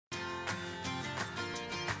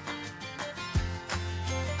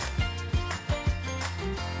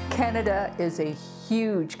Canada is a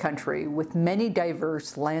huge country with many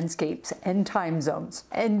diverse landscapes and time zones,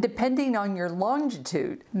 and depending on your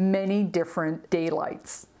longitude, many different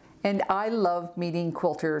daylights. And I love meeting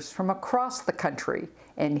quilters from across the country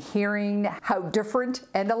and hearing how different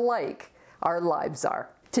and alike our lives are.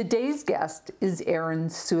 Today's guest is Erin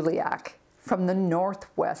Suliak from the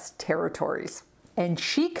Northwest Territories, and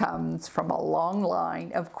she comes from a long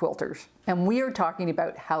line of quilters. And we are talking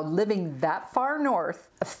about how living that far north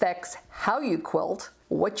affects how you quilt,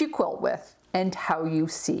 what you quilt with, and how you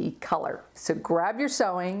see color. So grab your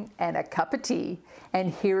sewing and a cup of tea,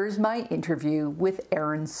 and here's my interview with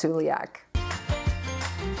Erin Suliak.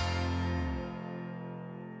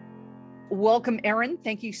 Welcome, Erin.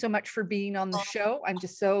 Thank you so much for being on the show. I'm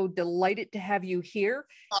just so delighted to have you here.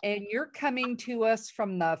 And you're coming to us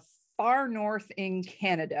from the far north in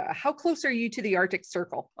Canada. How close are you to the Arctic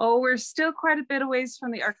Circle? Oh, we're still quite a bit away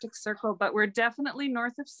from the Arctic Circle, but we're definitely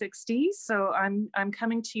north of 60. So I'm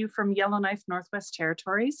coming to you from Yellowknife, Northwest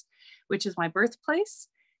Territories, which is my birthplace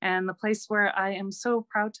and the place where I am so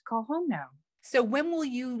proud to call home now. So when will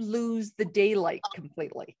you lose the daylight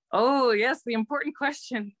completely? Oh, yes, the important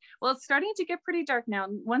question. Well, it's starting to get pretty dark now.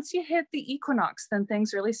 Once you hit the equinox, then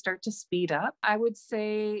things really start to speed up. I would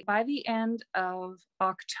say by the end of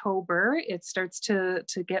October, it starts to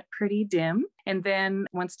get pretty dim. And then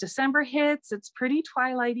once December hits, it's pretty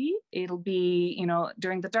twilighty. It'll be,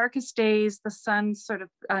 during the darkest days, the sun sort of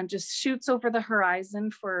just shoots over the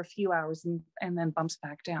horizon for a few hours and then bumps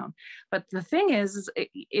back down. But the thing is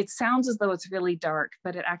it sounds as though it's really dark,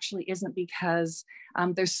 but it actually isn't, because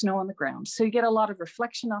there's snow on the ground. So you get a lot of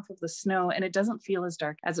reflection off of the snow, and it doesn't feel as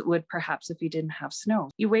dark as it would perhaps if you didn't have snow.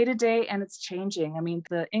 You wait a day and it's changing. I mean,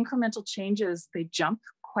 the incremental changes, they jump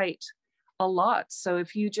quite a lot. So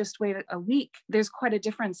if you just wait a week, there's quite a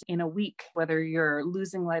difference in a week, whether you're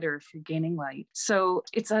losing light or if you're gaining light. So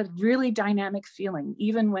it's a really dynamic feeling.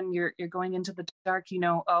 Even when you're going into the dark,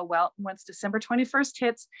 oh, well, once December 21st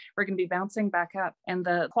hits, we're going to be bouncing back up. And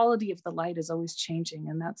the quality of the light is always changing.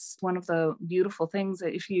 And that's one of the beautiful things,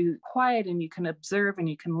 that if you quiet and you can observe and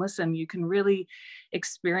you can listen, you can really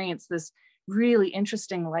experience this really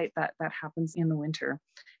interesting light that happens in the winter.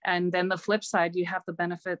 And then the flip side, you have the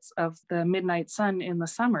benefits of the midnight sun in the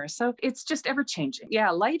summer. So it's just ever changing. Yeah,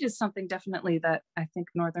 light is something definitely that I think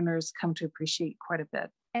Northerners come to appreciate quite a bit.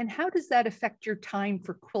 And how does that affect your time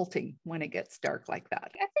for quilting when it gets dark like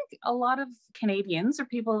that? I think a lot of Canadians or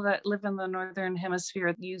people that live in the Northern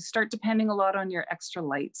Hemisphere, you start depending a lot on your extra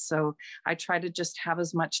light. So I try to just have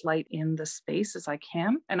as much light in the space as I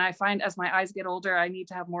can. And I find as my eyes get older, I need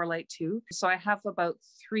to have more light too. So I have about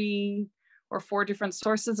 3 or 4 different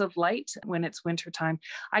sources of light when it's wintertime.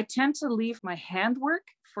 I tend to leave my handwork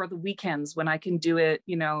for the weekends when I can do it,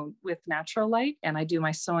 with natural light. And I do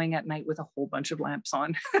my sewing at night with a whole bunch of lamps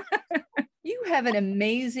on. You have an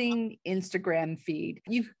amazing Instagram feed.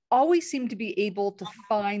 You've always seemed to be able to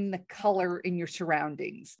find the color in your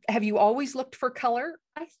surroundings. Have you always looked for color?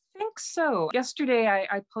 I think so. Yesterday,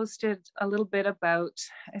 I posted a little bit about,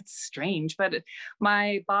 it's strange, but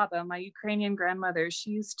my baba, my Ukrainian grandmother,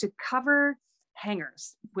 she used to cover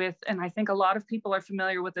hangers with, and I think a lot of people are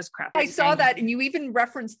familiar with this craft. I saw that, and you even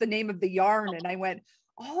referenced the name of the yarn, and I went,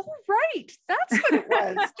 oh, right, that's what it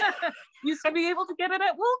was. Used to be able to get it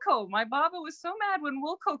at Woolco. My baba was so mad when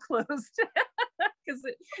Woolco closed because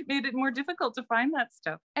it made it more difficult to find that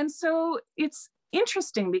stuff. And so it's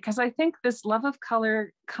interesting because I think this love of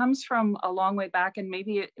color comes from a long way back, and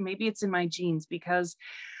maybe it's in my genes, because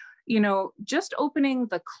just opening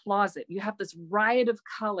the closet, you have this riot of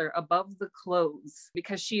color above the clothes,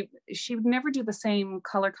 because she would never do the same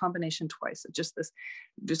color combination twice. It's just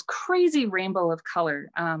this crazy rainbow of color,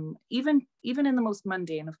 even in the most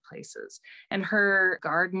mundane of places. And her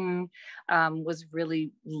garden was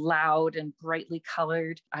really loud and brightly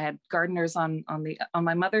colored. I had gardeners on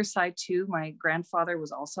my mother's side too. My grandfather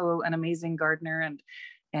was also an amazing gardener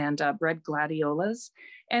and bred gladiolas.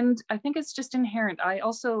 And I think it's just inherent. I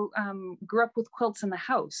also grew up with quilts in the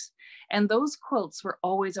house, and those quilts were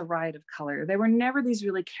always a riot of color. They were never these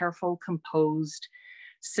really careful, composed,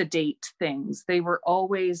 sedate things. They were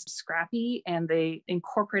always scrappy, and they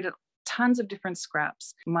incorporated tons of different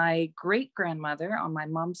scraps. My great-grandmother on my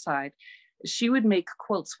mom's side, she would make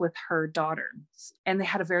quilts with her daughter, and they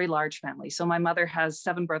had a very large family. So my mother has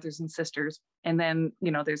 7 brothers and sisters, and then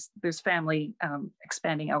there's family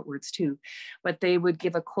expanding outwards too. But they would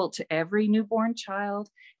give a quilt to every newborn child.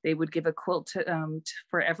 They would give a quilt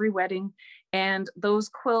for every wedding, and those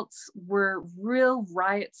quilts were real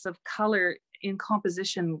riots of color in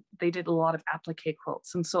composition. They did a lot of applique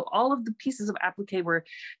quilts, and so all of the pieces of applique were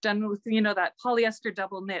done with that polyester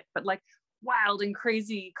double knit, but like wild and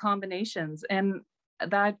crazy combinations. And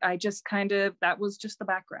that I just that was just the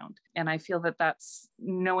background. And I feel that that's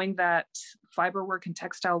knowing that fiber work and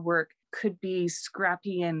textile work could be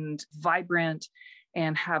scrappy and vibrant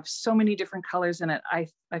and have so many different colors in it.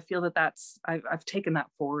 I feel that I've taken that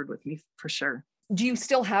forward with me for sure. Do you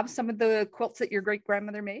still have some of the quilts that your great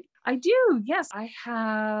grandmother made? I do, yes. I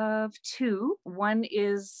have two. One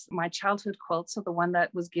is my childhood quilt, so the one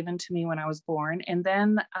that was given to me when I was born. And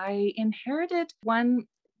then I inherited one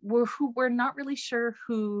who we're not really sure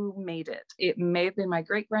who made it. It may have been my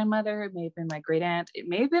great grandmother, it may have been my great aunt, it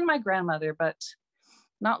may have been my grandmother, but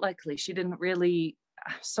not likely. She didn't really,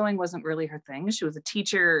 sewing wasn't really her thing. She was a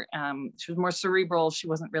teacher. She was more cerebral. She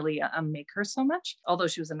wasn't really a maker so much, although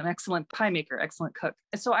she was an excellent pie maker, excellent cook.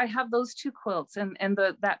 So I have those two quilts, and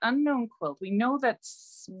that unknown quilt, we know that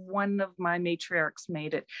one of my matriarchs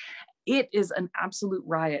made it. It is an absolute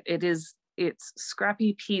riot. It's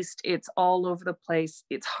scrappy pieced. It's all over the place.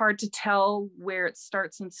 It's hard to tell where it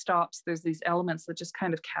starts and stops. There's these elements that just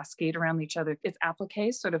kind of cascade around each other. It's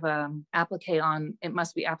applique, sort of it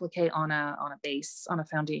must be applique on a base, on a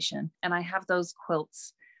foundation. And I have those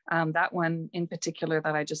quilts. That one in particular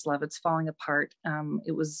that I just love, it's falling apart.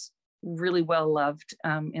 It was really well loved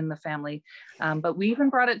in the family. But we even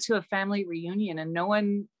brought it to a family reunion, and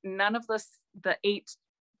none of the 8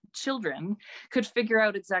 children could figure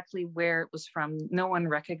out exactly where it was from. No one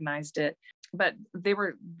recognized it, but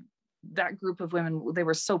that group of women, they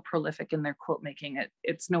were so prolific in their quilt making.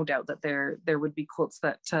 It's no doubt that there would be quilts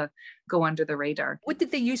that go under the radar. What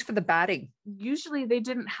did they use for the batting? Usually they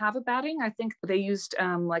didn't have a batting. I think they used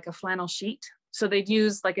like a flannel sheet. So they'd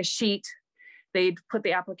use like a sheet, they'd put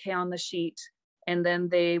the applique on the sheet, and then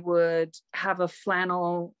they would have a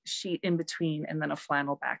flannel sheet in between and then a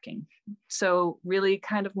flannel backing. So really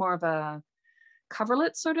kind of more of a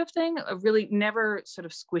coverlet sort of thing, a really never sort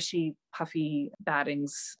of squishy, puffy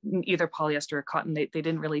battings, either polyester or cotton. They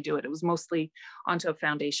didn't really do it. It was mostly onto a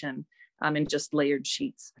foundation and just layered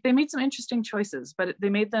sheets. They made some interesting choices, but they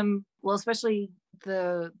made them, well, especially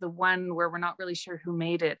the one where we're not really sure who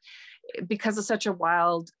made it, because of such a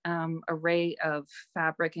wild array of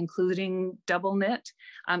fabric, including double knit.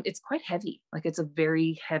 It's quite heavy. Like, it's a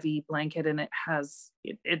very heavy blanket, and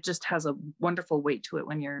it just has a wonderful weight to it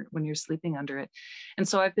when you're sleeping under it. And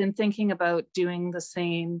so I've been thinking about doing the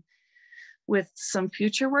same with some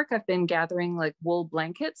future work. I've been gathering like wool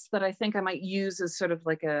blankets that I think I might use as sort of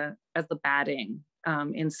like as the batting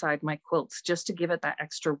inside my quilts, just to give it that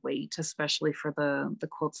extra weight, especially for the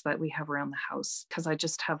quilts that we have around the house, because I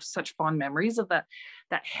just have such fond memories of that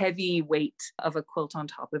heavy weight of a quilt on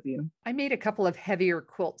top of you. I made a couple of heavier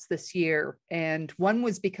quilts this year, and one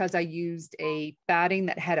was because I used a batting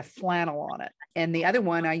that had a flannel on it, and the other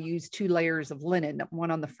one I used 2 layers of linen,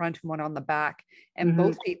 one on the front and one on the back, and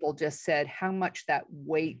both people just said how much that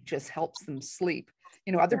weight just helps them sleep.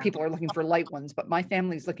 Other people are looking for light ones, but my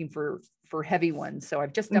family's looking for heavy ones. So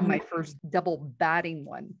I've just done my first double batting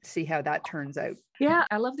one, see how that turns out. Yeah,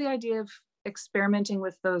 I love the idea of experimenting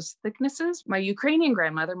with those thicknesses. My Ukrainian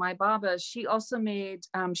grandmother, my baba, she also made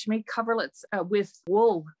coverlets with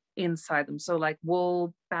wool inside them. So like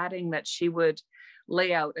wool batting that she would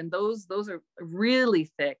lay out. And those are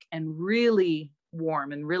really thick and really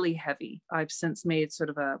warm and really heavy. I've since made sort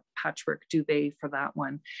of a patchwork duvet for that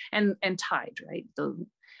one, and tied, right?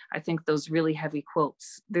 I think those really heavy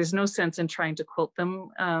quilts, there's no sense in trying to quilt them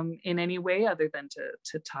in any way other than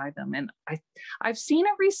to tie them. And I've seen a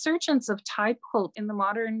resurgence of tie quilt in the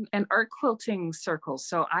modern and art quilting circles.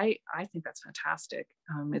 So I think that's fantastic.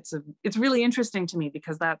 It's really interesting to me,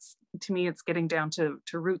 because to me, it's getting down to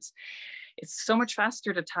roots. It's so much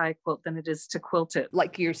faster to tie a quilt than it is to quilt it.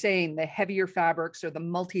 Like you're saying, the heavier fabrics or the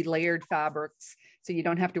multi-layered fabrics, so you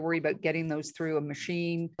don't have to worry about getting those through a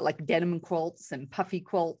machine, like denim quilts and puffy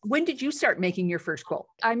quilt. When did you start making your first quilt?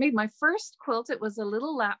 I made my first quilt. It was a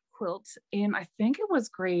little lap quilt in, I think it was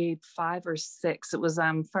grade 5 or 6. It was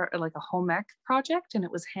for like a home ec project, and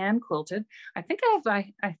it was hand quilted. I think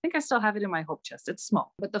I still have it in my hope chest. It's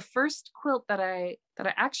small, but the first quilt that I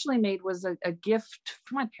actually made was a gift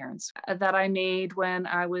from my parents that I made when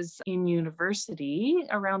I was in university,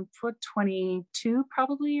 around 22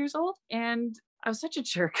 probably years old, and I was such a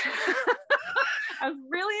jerk. I was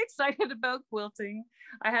really excited about quilting.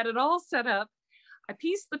 I had it all set up. I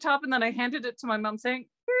pieced the top, and then I handed it to my mom saying,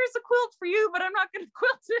 "Here's a quilt for you, but I'm not going to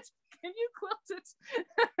quilt it. Can you quilt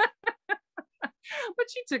it?" But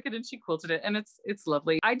she took it and she quilted it, and it's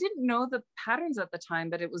lovely. I didn't know the patterns at the time,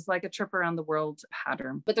 but it was like a trip around the world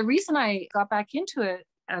pattern. But the reason I got back into it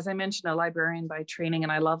as I mentioned, a librarian by training,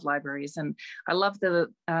 and I love libraries, and I love the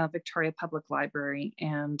Victoria Public Library.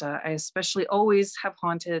 And I especially always have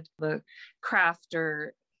haunted the craft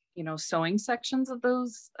or, you know, sewing sections of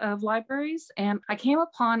those libraries. And I came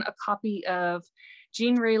upon a copy of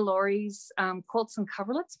Jean Ray Laurie's Quilts and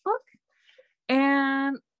Coverlets book,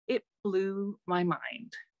 and it blew my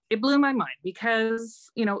mind. It blew my mind because,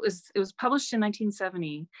 you know, it was published in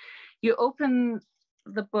 1970. You open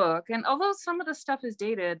the book, and although some of the stuff is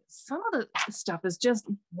dated, some of the stuff is just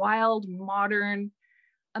wild, modern,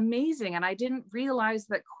 amazing. And I didn't realize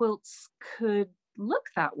that quilts could look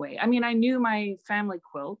that way. I mean, I knew my family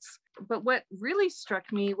quilts, but what really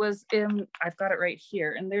struck me was I've got it right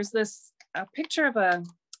here. And there's a picture of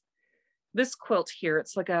this quilt here.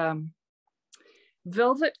 It's like a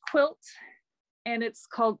velvet quilt, and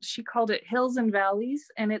she called it Hills and Valleys,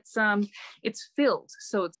 and it's filled.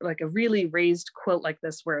 So it's like a really raised quilt like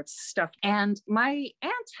this where it's stuffed. And my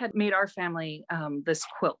aunt had made our family this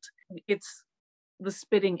quilt. It's the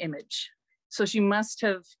spitting image. So she must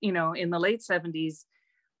have, you know, in the late 70s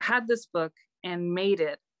had this book and made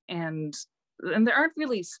it. And there aren't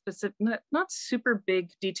really specific, not super big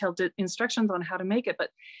detailed instructions on how to make it, but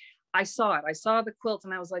I saw it. I saw the quilt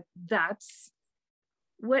and I was like, that's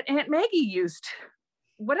what Aunt Maggie used.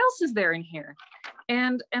 What else is there in here?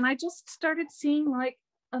 And I just started seeing like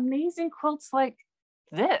amazing quilts like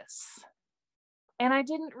this. And I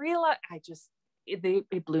didn't realize,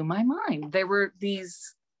 it blew my mind. There were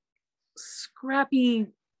these scrappy,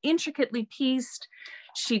 intricately pieced.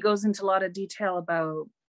 She goes into a lot of detail about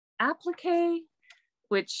applique,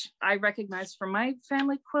 which I recognize from my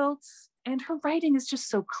family quilts. And her writing is just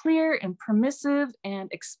so clear and permissive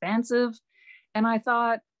and expansive. And I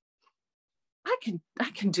thought, I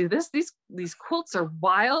can do this. These quilts are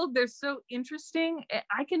wild. They're so interesting.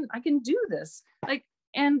 I can do this. Like,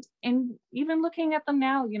 and even looking at them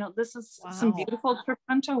now, you know, this is some beautiful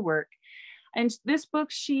trapunto work. And this book,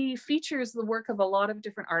 she features the work of a lot of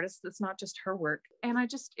different artists. That's not just her work. And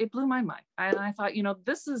it blew my mind. And I thought, you know,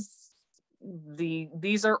 this is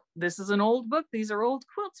an old book. These are old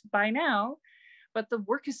quilts by now, but the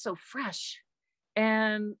work is so fresh.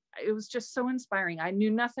 And it was just so inspiring. I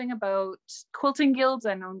knew nothing about quilting guilds.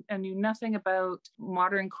 I knew nothing about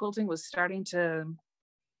modern quilting was starting to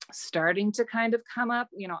kind of come up.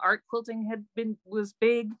 You know, art quilting was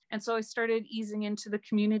big. And so I started easing into the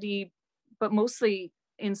community, but mostly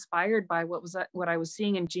inspired by what I was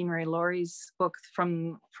seeing in Jean Ray Laurie's book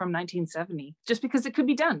from 1970, just because it could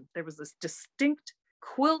be done. There was this distinct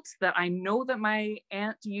quilt that I know that my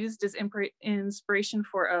aunt used as inspiration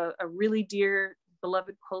for a really dear,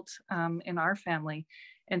 beloved quilt in our family.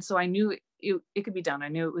 And so I knew it could be done. I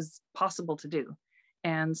knew it was possible to do.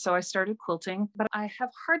 And so I started quilting, but I have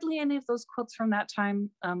hardly any of those quilts from that time,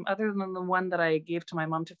 other than the one that I gave to my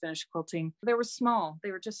mom to finish quilting. They were small.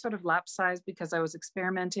 They were just sort of lap size because I was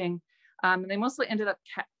experimenting. And they mostly ended up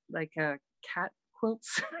cat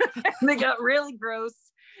quilts. They got really gross,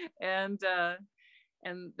 and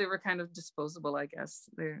they were kind of disposable, I guess.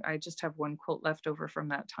 I just have one quilt left over from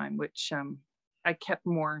that time, which I kept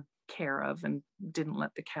more care of and didn't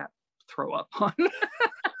let the cat throw up on.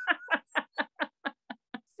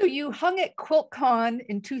 So you hung at QuiltCon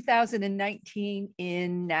in 2019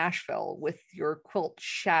 in Nashville with your quilt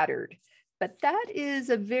Shattered, but that is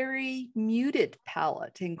a very muted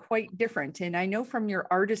palette and quite different. And I know from your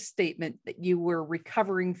artist statement that you were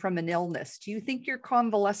recovering from an illness. Do you think your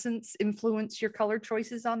convalescence influenced your color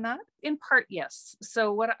choices on that? In part, yes.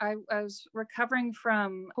 So what I was recovering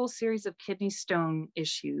from a whole series of kidney stone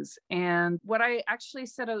issues. And what I actually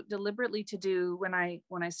set out deliberately to do when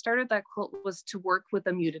I started that quilt was to work with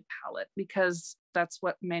a muted palette, because that's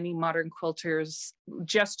what many modern quilters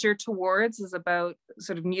gesture towards, is about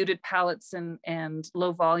sort of muted palettes and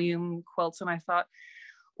low volume quilts. And I thought,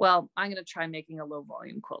 well, I'm going to try making a low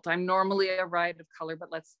volume quilt. I'm normally a riot of color, but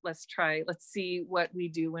let's see what we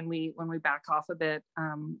do when we back off a bit.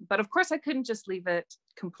 But of course I couldn't just leave it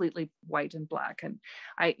completely white and black. And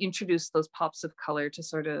I introduced those pops of color to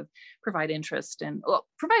sort of provide interest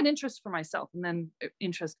for myself, and then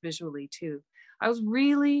interest visually too. I was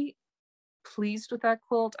really pleased with that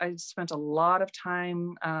quilt. I spent a lot of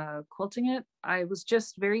time quilting it. I was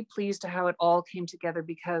just very pleased to how it all came together,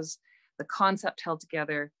 because the concept held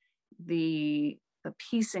together, the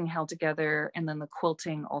piecing held together, and then the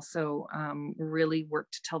quilting also really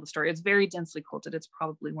worked to tell the story. It's very densely quilted. It's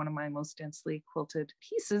probably one of my most densely quilted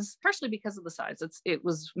pieces, partially because of the size. It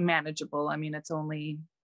was manageable. I mean, it's only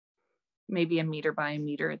maybe a meter by a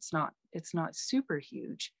meter. It's not super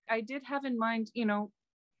huge. I did have in mind, you know,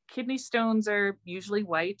 kidney stones are usually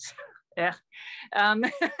white. Yeah.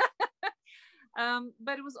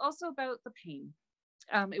 But it was also about the pain.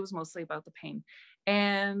 It was mostly about the pain.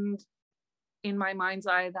 And in my mind's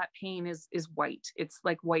eye, that pain is white. It's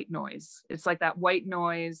like white noise. It's like that white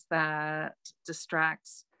noise that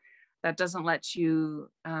distracts, that doesn't let you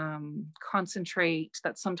concentrate,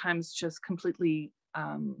 that sometimes just completely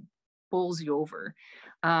bowls you over.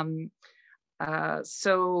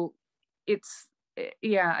 So it's,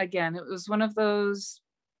 yeah, again, it was one of those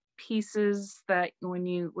pieces that when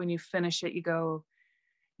you finish it, you go,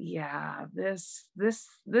 yeah, this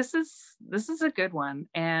is a good one.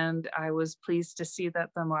 And I was pleased to see that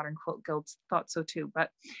the Modern Quilt Guild thought so too. But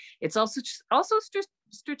it's also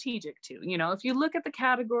strategic too. You know, if you look at the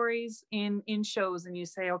categories in shows and you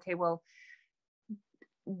say, okay, well,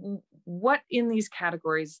 what in these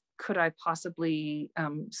categories could I possibly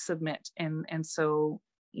submit? And so,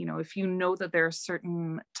 you know, if you know that there are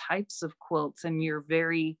certain types of quilts and you're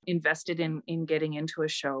very invested in getting into a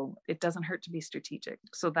show, it doesn't hurt to be strategic.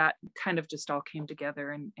 So that kind of just all came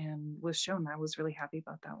together and was shown. I was really happy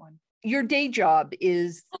about that one. Your day job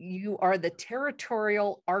is you are the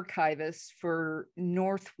territorial archivist for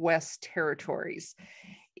Northwest Territories.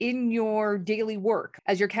 In your daily work,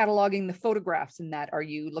 as you're cataloging the photographs and that, are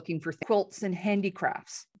you looking for quilts and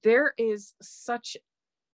handicrafts? There is such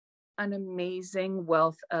an amazing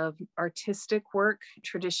wealth of artistic work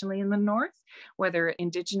traditionally in the North, whether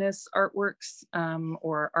Indigenous artworks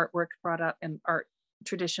or artwork brought up and art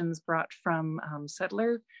traditions brought from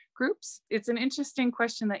settler groups. It's an interesting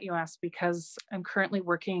question that you asked because I'm currently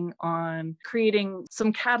working on creating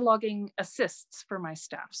some cataloging assists for my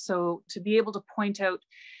staff. So to be able to point out,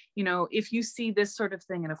 you know, if you see this sort of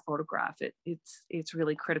thing in a photograph, it's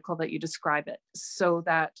really critical that you describe it so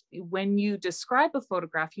that when you describe a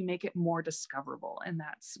photograph, you make it more discoverable. And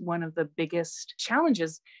that's one of the biggest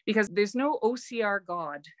challenges because there's no OCR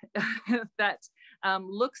god that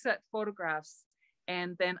looks at photographs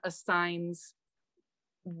and then assigns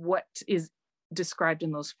what is described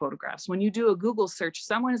in those photographs. When you do a Google search,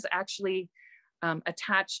 someone has actually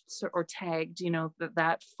attached or tagged, you know,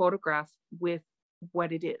 that photograph with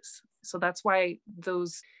what it is. So that's why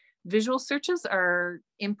those visual searches are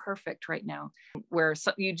imperfect right now, where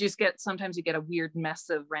you just get, sometimes you get a weird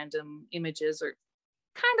mess of random images or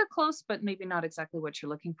kind of close, but maybe not exactly what you're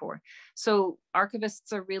looking for. So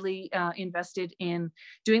archivists are really invested in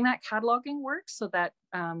doing that cataloging work so that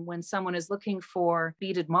when someone is looking for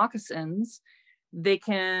beaded moccasins, they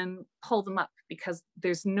can pull them up because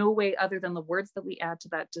there's no way other than the words that we add to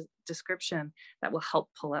that description that will help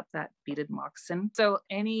pull up that beaded moccasin. So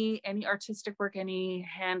any artistic work, any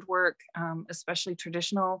handwork, especially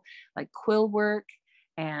traditional like quill work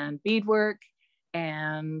and beadwork,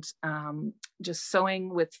 and just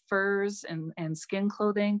sewing with furs and skin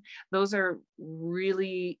clothing. Those are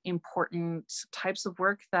really important types of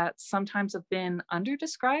work that sometimes have been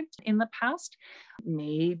underdescribed in the past,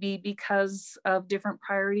 maybe because of different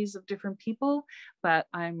priorities of different people, but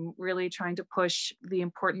I'm really trying to push the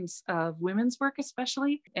importance of women's work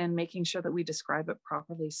especially and making sure that we describe it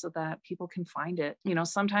properly so that people can find it. You know,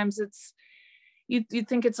 sometimes you'd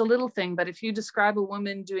think it's a little thing, but if you describe a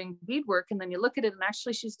woman doing beadwork and then you look at it and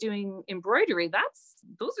actually she's doing embroidery,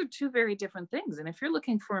 those are two very different things. And if you're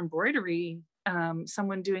looking for embroidery,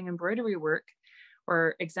 someone doing embroidery work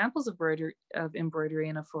or examples of embroidery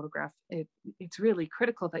in a photograph, it's really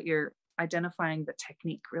critical that you're identifying the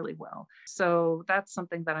technique really well. So that's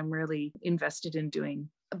something that I'm really invested in doing.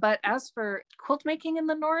 But as for quilt making in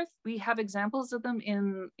the North, we have examples of them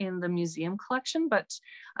in the museum collection, but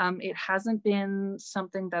it hasn't been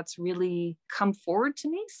something that's really come forward to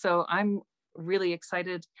me. So I'm really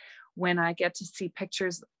excited when I get to see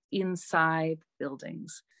pictures inside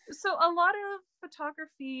buildings. So a lot of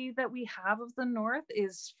photography that we have of the North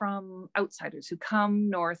is from outsiders who come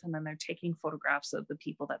north and then they're taking photographs of the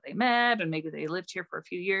people that they met, and maybe they lived here for a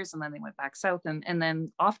few years and then they went back south. And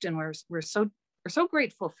then often we're so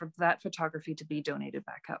grateful for that photography to be donated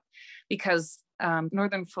back up because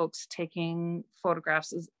Northern folks taking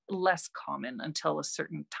photographs is less common until a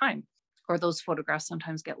certain time, or those photographs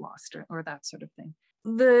sometimes get lost or that sort of thing.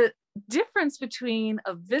 The difference between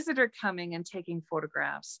a visitor coming and taking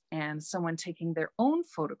photographs and someone taking their own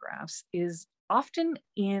photographs is often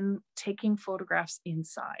in taking photographs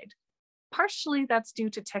inside. Partially that's due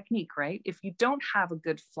to technique, right? If you don't have a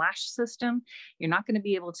good flash system, you're not going to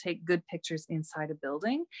be able to take good pictures inside a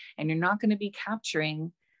building, and you're not going to be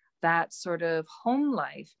capturing that sort of home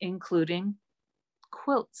life, including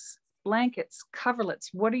quilts, blankets, coverlets.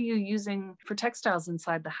 What are you using for textiles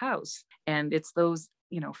inside the house? And it's those,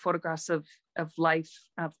 you know, photographs of life,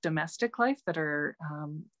 of domestic life that are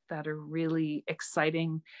that are really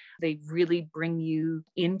exciting. They really bring you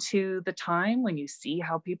into the time when you see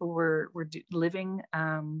how people were living.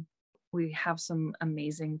 We have some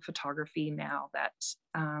amazing photography now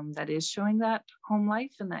that is showing that home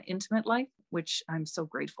life and that intimate life, which I'm so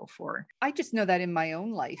grateful for. I just know that in my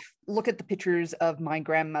own life. Look at the pictures of my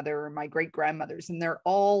grandmother or my great grandmothers, and they're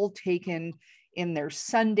all taken in their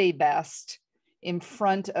Sunday best in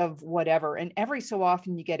front of whatever. And every so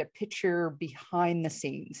often you get a picture behind the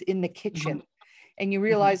scenes in the kitchen. Mm-hmm. And you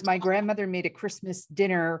realize my grandmother made a Christmas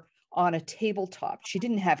dinner on a tabletop. She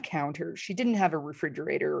didn't have counters. She didn't have a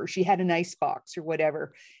refrigerator, or she had an ice box or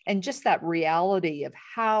whatever. And just that reality of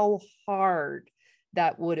how hard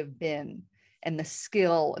that would have been, and the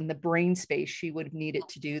skill and the brain space she would have needed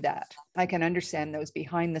to do that. I can understand those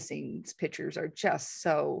behind the scenes pictures are just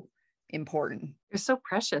so important. They're so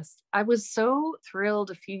precious. I was so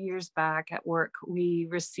thrilled a few years back at work. We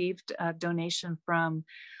received a donation from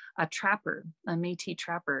a trapper, a Métis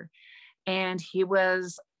trapper, and he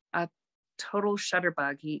was a total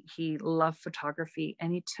shutterbug. He loved photography,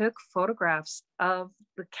 and he took photographs of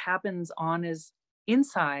the cabins on his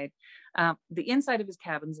inside, the inside of his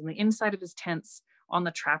cabins and the inside of his tents on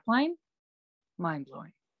the trap line. Mind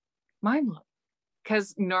blowing.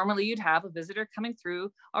 Because normally you'd have a visitor coming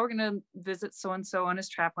through. Oh, we're going to visit so-and-so on his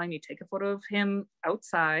trap line. You take a photo of him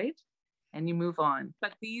outside and you move on.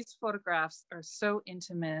 But these photographs are so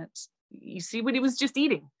intimate. You see what he was just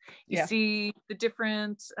eating. You see the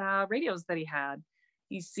different radios that he had.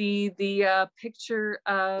 You see the picture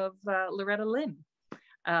of Loretta Lynn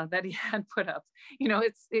that he had put up. You know,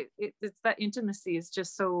 it's that intimacy is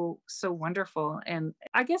just so wonderful. And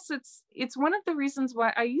I guess it's one of the reasons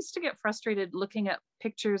why I used to get frustrated looking at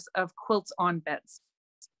pictures of quilts on beds,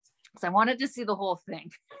 because I wanted to see the whole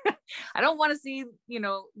thing. I don't want to see,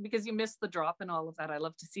 because you miss the drop and all of that. I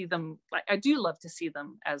love to see them. I do love to see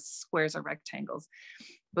them as squares or rectangles.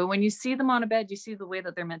 But when you see them on a bed, you see the way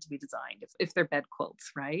that they're meant to be designed, if they're bed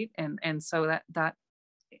quilts, right? And so that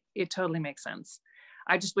it totally makes sense.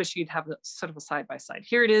 I just wish you'd have sort of a side by side.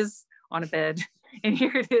 Here it is on a bed, and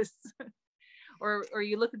here it is. Or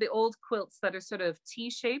you look at the old quilts that are sort of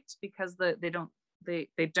T-shaped because they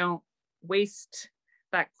don't waste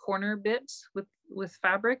that corner bit with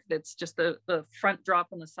fabric. That's just the front drop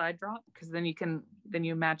and the side drop, because then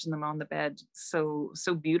you imagine them on the bed so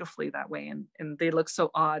beautifully that way, and they look so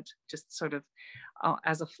odd just sort of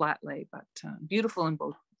as a flat lay, but beautiful in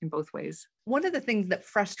both ways. One of the things that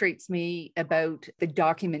frustrates me about the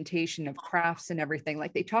documentation of crafts and everything,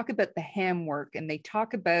 like they talk about the hem work and they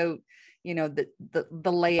talk about, the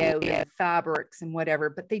layout and fabrics and whatever,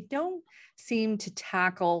 but they don't seem to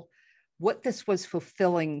tackle what this was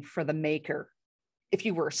fulfilling for the maker. If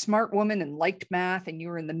you were a smart woman and liked math and you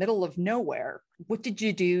were in the middle of nowhere, what did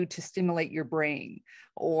you do to stimulate your brain?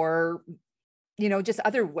 Or just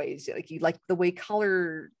other ways, like you like the way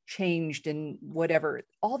color changed and whatever,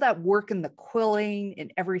 all that work in the quilling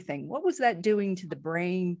and everything. What was that doing to the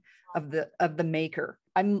brain of the maker?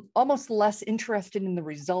 I'm almost less interested in the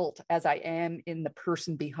result as I am in the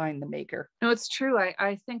person behind the maker. No, it's true.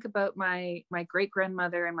 I think about my great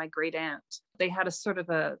grandmother and my great aunt. They had a sort of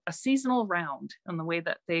a seasonal round on the way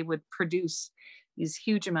that they would produce these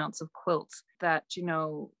huge amounts of quilts that,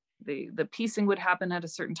 the piecing would happen at a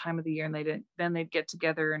certain time of the year, and then they'd get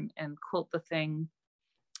together and quilt the thing.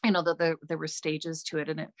 I know that there were stages to it,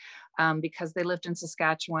 and it because they lived in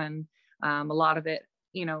Saskatchewan, a lot of it,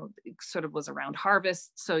 it sort of was around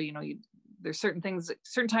harvest. So there's certain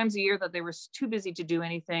times a year that they were too busy to do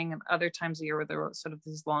anything, and other times a year where there were sort of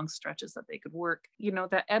these long stretches that they could work.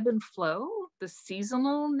 The ebb and flow, the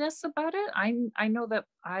seasonalness about it. I know that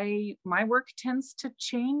my work tends to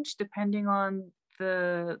change depending on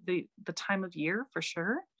the time of year, for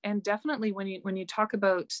sure. And definitely when you talk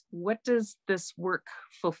about what does this work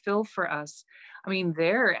fulfill for us, I mean,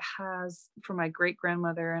 there it has, for my great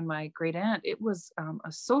grandmother and my great aunt, it was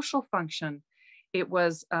a social function. It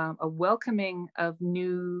was a welcoming of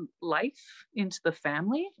new life into the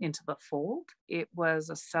family, into the fold. It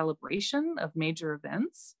was a celebration of major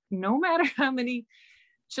events. No matter how many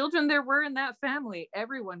children there were in that family,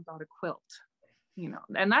 everyone got a quilt.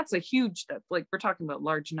 And that's a huge, like we're talking about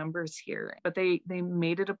large numbers here, but they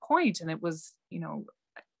made it a point, and it was,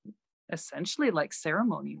 essentially like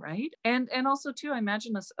ceremony, right? And also too, I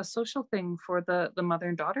imagine a social thing for the mother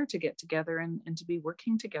and daughter to get together and to be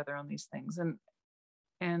working together on these things.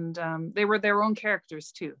 And they were their own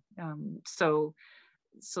characters too. So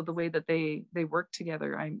the way that they worked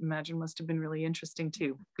together, I imagine must have been really interesting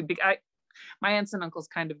too. My aunts and uncles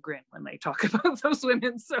kind of grin when they talk about those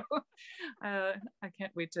women. So I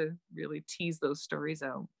can't wait to really tease those stories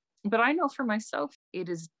out. But I know for myself, it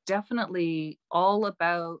is definitely all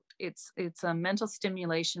about, it's a mental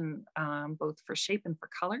stimulation, both for shape and for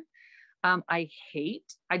color. I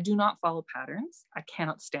do not follow patterns. I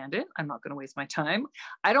cannot stand it. I'm not going to waste my time.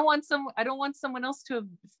 I don't want someone else to have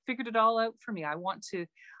figured it all out for me. I want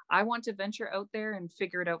to venture out there and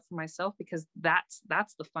figure it out for myself, because that's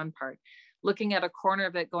the fun part. Looking at a corner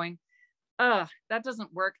of it going, that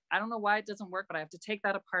doesn't work. I don't know why it doesn't work, but I have to take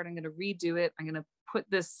that apart. I'm going to redo it. I'm going to put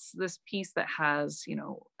this piece that has,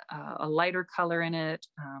 a lighter color in it.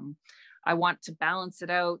 I want to balance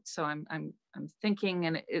it out. So I'm thinking,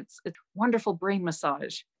 and it's wonderful brain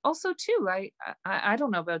massage. Also too, I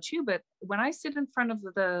don't know about you, but when I sit in front of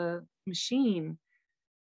the machine,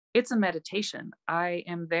 it's a meditation. I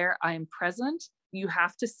am there. I am present. You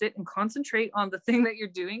have to sit and concentrate on the thing that you're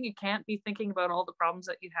doing. You can't be thinking about all the problems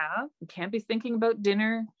that you have. You can't be thinking about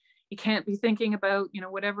dinner. You can't be thinking about,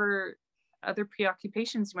 whatever other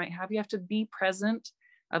preoccupations you might have. You have to be present.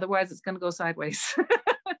 Otherwise it's going to go sideways.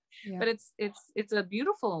 Yeah. But it's a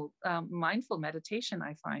beautiful, mindful meditation,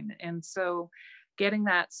 I find. And so getting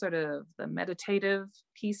that sort of the meditative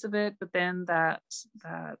piece of it, but then that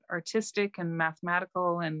artistic and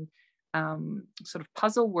mathematical and sort of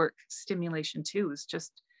puzzle work stimulation too, is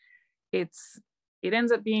just, it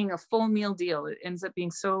ends up being a full meal deal. It ends up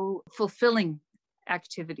being so fulfilling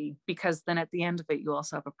activity, because then at the end of it, you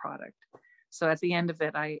also have a product. So at the end of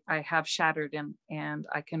it, I have shattered, and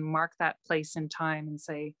I can mark that place in time and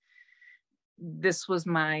say, this was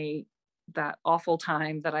that awful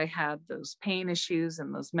time that I had those pain issues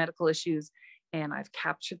and those medical issues, and I've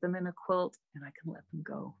captured them in a quilt, and I can let them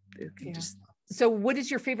go. So what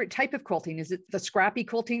is your favorite type of quilting? Is it the scrappy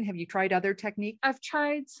quilting? Have you tried other techniques? I've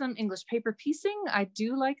tried some English paper piecing. I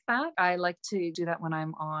do like that. I like to do that when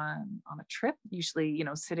I'm on a trip, usually,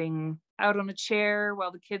 sitting out on a chair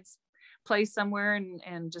while the kids play somewhere,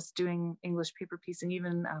 and just doing English paper piecing.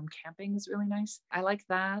 Even camping is really nice. I like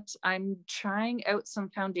that. I'm trying out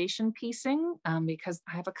some foundation piecing, because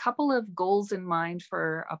I have a couple of goals in mind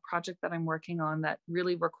for a project that I'm working on that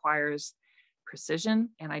really requires precision,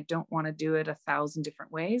 and I don't want to do it 1,000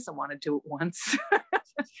 different ways. I want to do it once.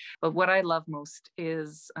 But what I love most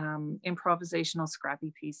is improvisational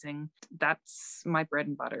scrappy piecing. That's my bread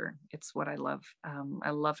and butter. It's what I love.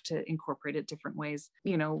 I love to incorporate it different ways.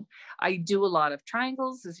 I do a lot of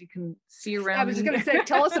triangles, as you can see around. I was just going to say,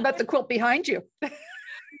 tell us about the quilt behind you.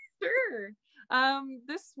 Sure.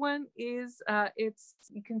 This one is,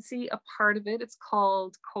 you can see a part of it. It's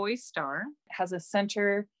called Koi Star. It has a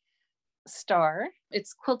center star.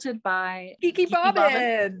 It's quilted by Geeky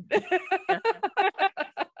Bobbin.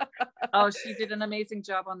 Oh, she did an amazing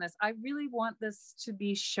job on this. I really want this to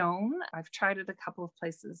be shown. I've tried it a couple of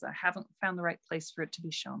places. I haven't found the right place for it to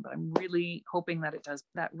be shown, but I'm really hoping that it does.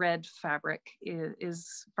 That red fabric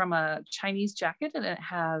is from a Chinese jacket, and it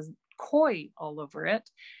has koi all over it,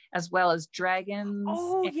 as well as dragons.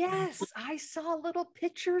 Oh, yes. I saw little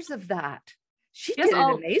pictures of that. She did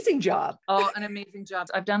an amazing job. Oh, an amazing job.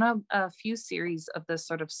 I've done a few series of this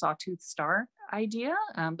sort of sawtooth star idea,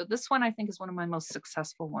 but this one I think is one of my most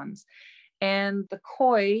successful ones. And the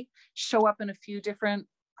koi show up in a few different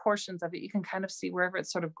portions of it. You can kind of see wherever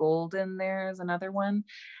it's sort of golden, there's another one.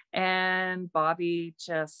 And Bobby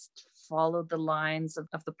just followed the lines of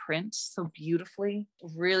the print so beautifully.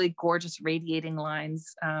 Really gorgeous radiating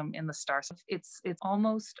lines in the star. So it's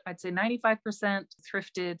almost, I'd say 95%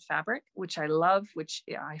 thrifted fabric, which I love, which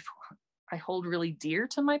I hold really dear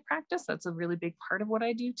to my practice. That's a really big part of what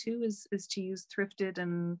I do too, is to use thrifted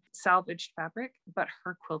and salvaged fabric. But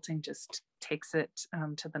her quilting just takes it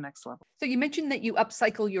to the next level. So you mentioned that you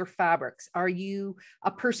upcycle your fabrics. Are you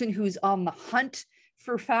a person who's on the hunt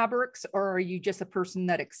for fabrics, or are you just a person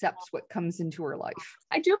that accepts what comes into her life?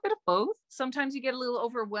 I do a bit of both. Sometimes you get a little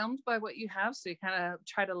overwhelmed by what you have, so you kind of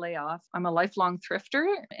try to lay off. I'm a lifelong thrifter,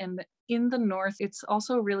 and in the North, it's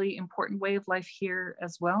also a really important way of life here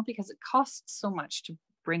as well, because it costs so much to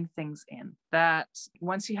bring things in that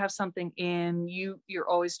once you have something in, you're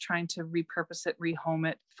always trying to repurpose it, rehome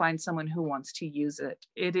it, find someone who wants to use it.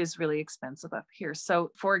 It is really expensive up here. So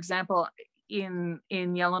for example, in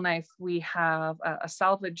Yellowknife, we have a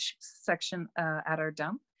salvage section at our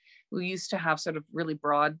dump. We used to have sort of really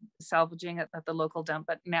broad salvaging at the local dump,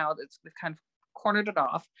 but now we've kind of cornered it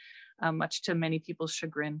off, much to many people's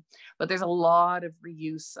chagrin. But there's a lot of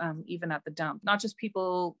reuse even at the dump, not just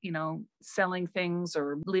people, selling things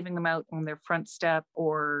or leaving them out on their front step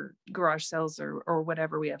or garage sales or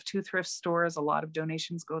whatever. We have 2 thrift stores. A lot of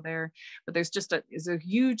donations go there, but there's a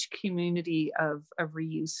huge community of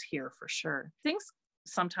reuse here for sure. Things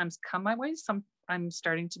sometimes come my way. I'm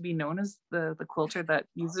starting to be known as the quilter that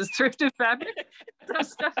uses thrifted fabric. So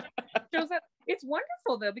stuff shows up. It's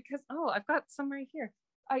wonderful though, because I've got some right here.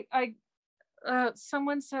 I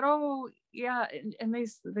someone said, oh yeah, and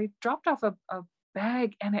they dropped off a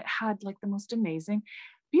bag, and it had like the most amazing,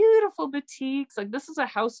 beautiful batiks. Like, this is a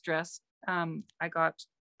house dress.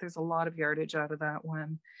 There's a lot of yardage out of that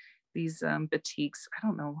one. These batiks, I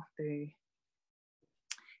don't know,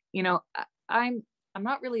 I'm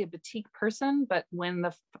not really a batik person, but when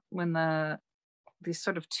these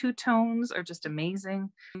sort of two tones are just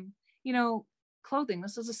amazing. Clothing,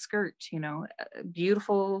 this is a skirt, a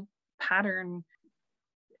beautiful pattern,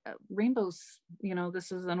 rainbows.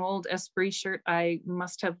 This is an old Esprit shirt. I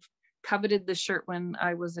must have coveted the shirt when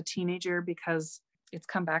I was a teenager because it's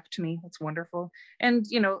come back to me. It's wonderful. And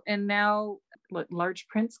now large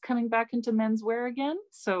prints coming back into menswear again.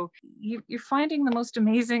 So you're finding the most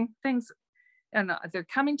amazing things, and they're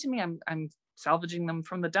coming to me. I'm salvaging them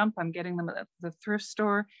from the dump. I'm getting them at the thrift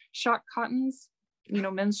store. Shot cottons,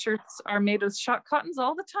 men's shirts are made of shot cottons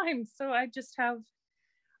all the time. So I just have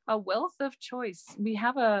a wealth of choice. We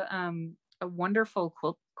have a wonderful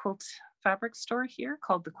quilt fabric store here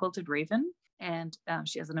called the Quilted Raven. And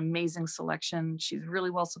she has an amazing selection. She's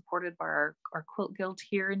really well supported by our quilt guild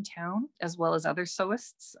here in town, as well as other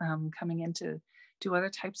sewists coming in to do other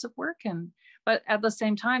types of work. But at the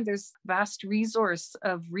same time, there's vast resource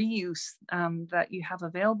of reuse that you have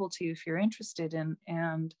available to you if you're interested in.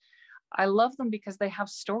 And I love them because they have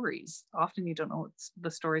stories. Often you don't know what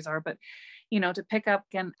the stories are, but to pick up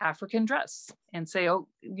an African dress and say,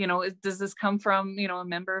 does this come from a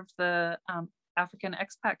member of the African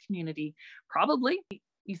expat community? Probably.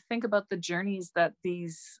 You think about the journeys that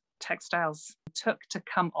these textiles took to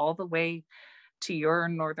come all the way to your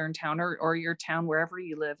northern town or your town wherever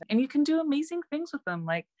you live, and you can do amazing things with them.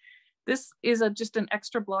 Like, this is just an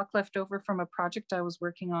extra block left over from a project I was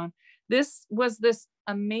working on. This was this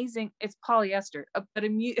amazing, it's polyester, but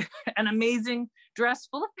an amazing dress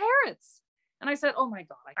full of parrots. And I said, oh my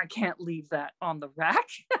God, I can't leave that on the rack.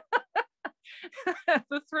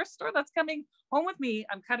 The thrift store that's coming home with me,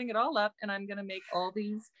 I'm cutting it all up and I'm going to make all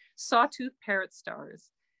these sawtooth parrot stars.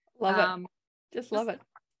 Love it. Just love it.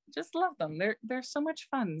 Just love them. They're so much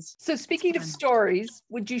fun. So speaking of stories,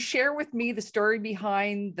 would you share with me the story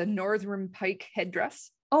behind the Northern Pike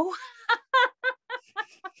headdress? Oh,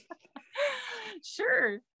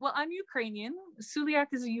 sure. Well, I'm Ukrainian. Suliak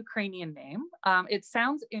is a Ukrainian name. It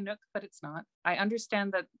sounds Inuk, but it's not. I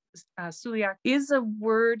understand that Suliak is a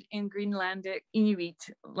word in Greenlandic Inuit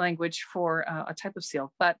language for a type of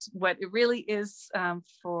seal, but what it really is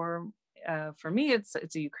for me, it's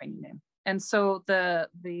a Ukrainian name. And so the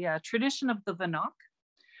tradition of the vanok,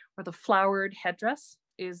 or the flowered headdress,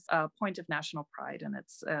 is a point of national pride, and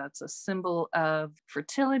it's a symbol of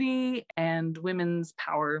fertility and women's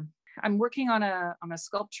power. I'm working on a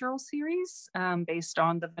sculptural series based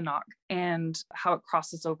on the vanok and how it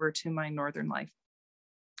crosses over to my northern life.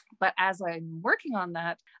 But as I'm working on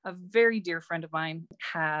that, a very dear friend of mine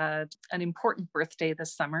had an important birthday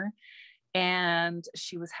this summer, and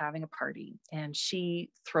she was having a party, and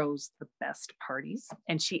she throws the best parties.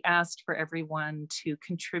 And she asked for everyone to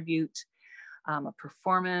contribute a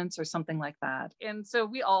performance or something like that. And so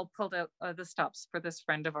we all pulled out the stops for this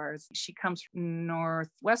friend of ours. She comes from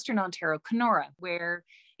northwestern Ontario, Kenora, where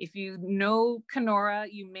if you know Kenora,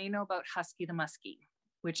 you may know about Husky the Muskie,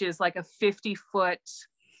 which is like a 50-foot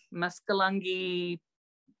muskalungi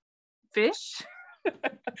fish.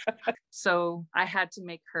 So I had to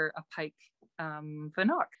make her a pike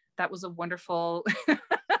vanok. That was a wonderful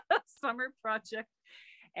summer project.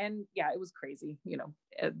 And yeah, it was crazy.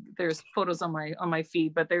 There's photos on my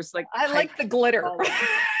feed, but there's like, I like the glitter.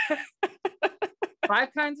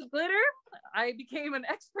 5 kinds of glitter. I became an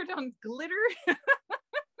expert on glitter.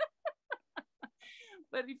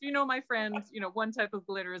 But if you know my friend, one type of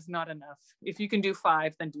glitter is not enough. If you can do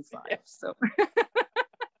 5, then do 5. So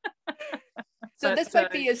So this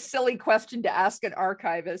might be a silly question to ask an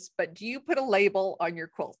archivist, but do you put a label on your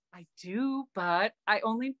quilt? I do, but I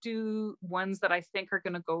only do ones that I think are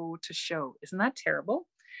going to go to show. Isn't that terrible?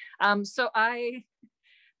 This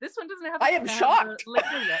one doesn't have. I am shocked.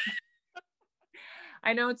 Label yet.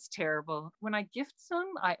 I know it's terrible. When I gift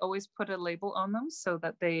them, I always put a label on them so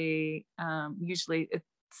that they usually it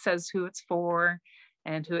says who it's for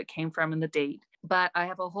and who it came from and the date. But I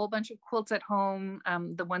have a whole bunch of quilts at home,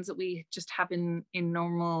 the ones that we just have in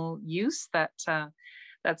normal use that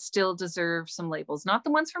still deserve some labels. Not the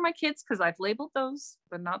ones for my kids, because I've labeled those,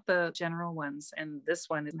 but not the general ones. And this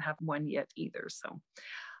one doesn't have one yet either. So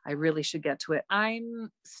I really should get to it. I'm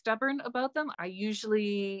stubborn about them. I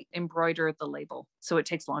usually embroider the label, so it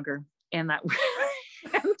takes longer. And that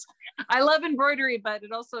And I love embroidery, but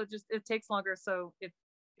it also it takes longer. So if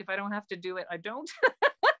I don't have to do it, I don't.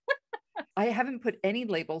 I haven't put any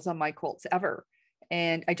labels on my quilts ever.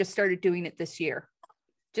 And I just started doing it this year.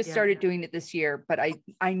 Doing it this year, but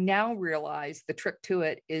I now realize the trick to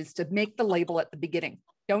it is to make the label at the beginning.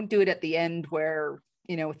 Don't do it at the end where,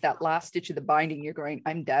 you know, with that last stitch of the binding, you're going,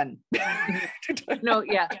 I'm done. No,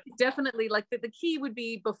 yeah, definitely. Like the key would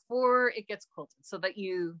be before it gets quilted, so that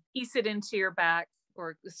you piece it into your back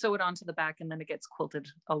or sew it onto the back and then it gets quilted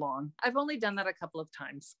along. I've only done that a couple of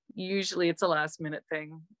times. Usually it's a last minute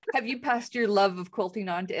thing. Have you passed your love of quilting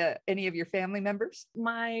on to any of your family members?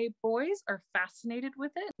 My boys are fascinated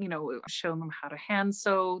with it. You know, show them how to hand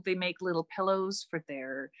sew. They make little pillows for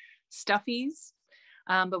their stuffies.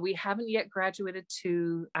 But we haven't yet graduated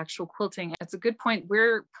to actual quilting. It's a good point.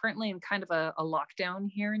 We're currently in kind of a lockdown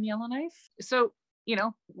here in Yellowknife. So, you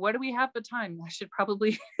know, what do we have the time? I should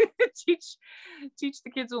probably teach the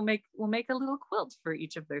kids. We'll make a little quilt for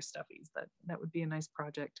each of their stuffies. That would be a nice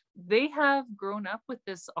project. They have grown up with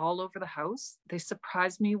this all over the house. They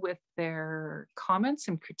surprise me with their comments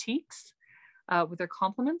and critiques, with their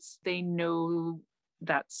compliments. They know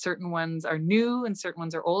that certain ones are new and certain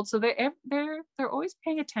ones are old, so they're always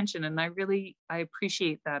paying attention, and I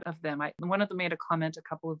appreciate that of them. One of them made a comment a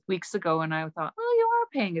couple of weeks ago, and I thought, oh, you are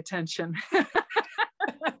paying attention.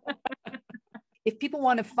 If people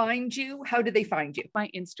want to find you, how do they find you? My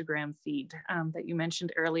Instagram feed that you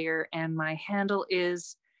mentioned earlier, and my handle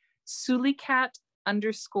is Suliak_North.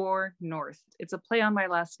 It's a play on my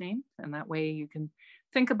last name, and that way you can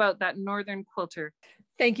think about that northern quilter.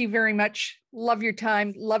 Thank you very much. Love your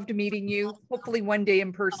time. Loved meeting you. Hopefully one day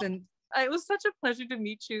in person. It was such a pleasure to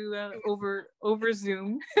meet you over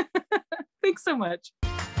Zoom. Thanks so much.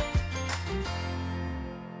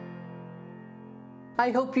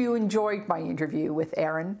 I hope you enjoyed my interview with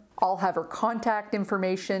Erin. I'll have her contact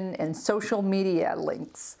information and social media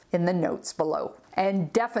links in the notes below.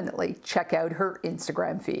 And definitely check out her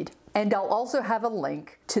Instagram feed. And I'll also have a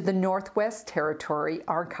link to the Northwest Territory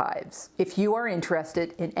Archives if you are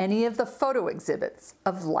interested in any of the photo exhibits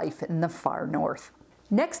of life in the far north.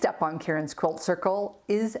 Next up on Karen's Quilt Circle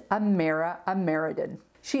is Amira Ameridin.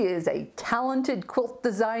 She is a talented quilt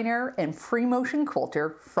designer and free motion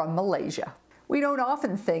quilter from Malaysia. We don't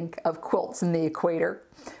often think of quilts in the equator,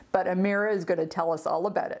 but Amira is going to tell us all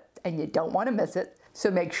about it, and you don't want to miss it, so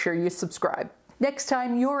make sure you subscribe. Next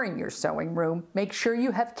time you're in your sewing room, make sure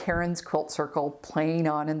you have Karen's Quilt Circle playing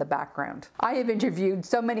on in the background. I have interviewed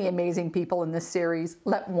so many amazing people in this series.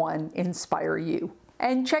 Let one inspire you.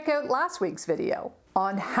 And check out last week's video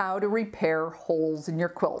on how to repair holes in your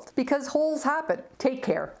quilt, because holes happen. Take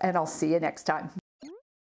care, and I'll see you next time.